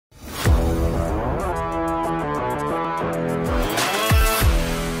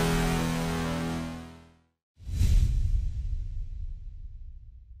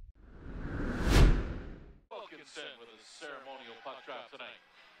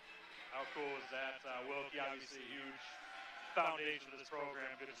How cool is that? Wilkie, obviously a huge foundation of this program.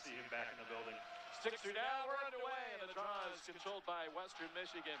 Good to see him back in the building. Sticks are down, we're underway, and the draw is controlled by Western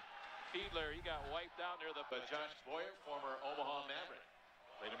Michigan. Fiedler, he got wiped out near the... But Josh Boyer, former Omaha Maverick.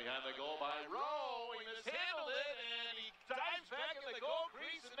 Played him behind the goal by Rowe. He mishandled it, and he dives back in the goal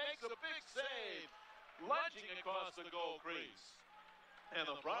crease and makes a big save. Lunging across the goal crease. And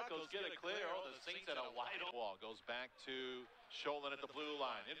the Broncos get it clear. Oh, the Saints had a wide wall. Goes back to Sholin at the blue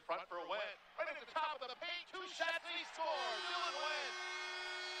line. In front for Wendt. Right at the top of the paint. 2 shots and he scores. Dylan Wendt.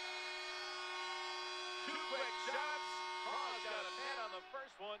 2 quick shots. Cross got a pad on the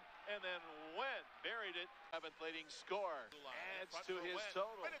first one. And then Wendt buried it. 7th leading score. Adds to his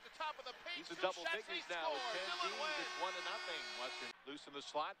total. Right at the top of the paint. He's a double figures now with 10 teams. It's 1-0. Western loose in the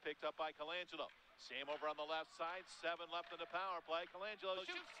slot. Picked up by Colangelo. Sam over on the left side, 7 left in the power play. Colangelo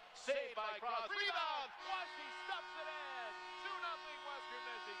shoots, saved by Cross. Rebound, Washie stuffs it in. 2-0 Western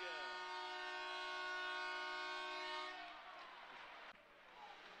Michigan.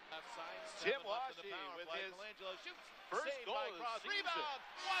 Left side, Tim Washie with his Colangelo shoots, first goal of the season. Rebound,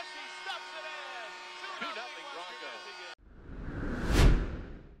 Washie stuffs it in. 2-0 Broncos.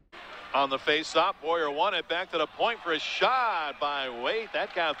 On the face-off, Boyer won it back to the point for a shot by Waite.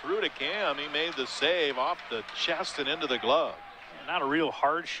 That got through to Cam. He made the save off the chest and into the glove. Not a real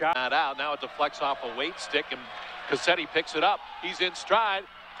hard shot. Not out. Now it deflects off a Waite stick, and Cassetti picks it up. He's in stride.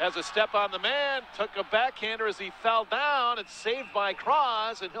 Has a step on the man. Took a backhander as he fell down. It's saved by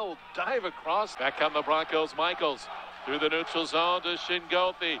Cross, and he'll dive across. Back come the Broncos. Michaels through the neutral zone to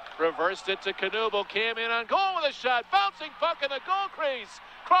Shingothi. Reversed it to Knuble. Cam in on goal with a shot. Bouncing puck in the goal crease.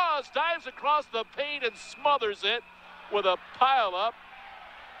 Cross dives across the paint and smothers it with a pile-up.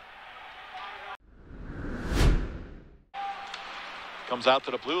 Comes out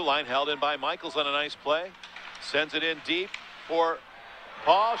to the blue line, held in by Michaels on a nice play. Sends it in deep for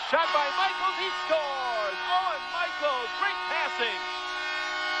Paul. Shot by Michaels, he scores! Owen Michaels, great passing.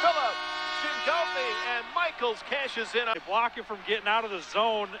 Philip, Shingothi, and Michaels cashes in. They block him from getting out of the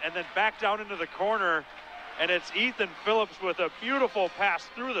zone and then back down into the corner. And it's Ethan Phillips with a beautiful pass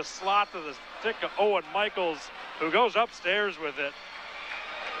through the slot to the stick of Owen Michaels, who goes upstairs with it.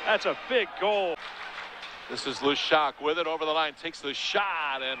 That's a big goal. This is Lushak with it over the line, takes the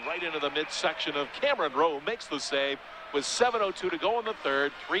shot, and right into the midsection of Cameron Rowe, makes the save with 7:02 to go in the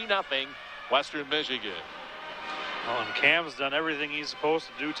third. 3-0 Western Michigan. Well, and Cam's done everything he's supposed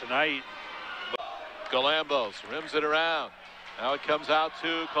to do tonight. Galambos rims it around. Now it comes out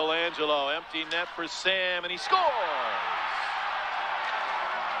to Colangelo. Empty net for Sam, and he scores!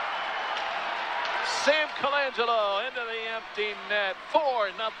 Sam Colangelo into the empty net.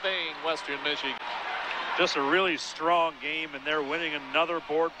 4-0 Western Michigan. Just a really strong game, and they're winning another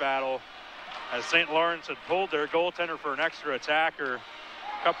board battle. As St. Lawrence had pulled their goaltender for an extra attacker.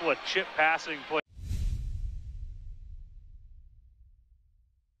 A couple of chip passing plays.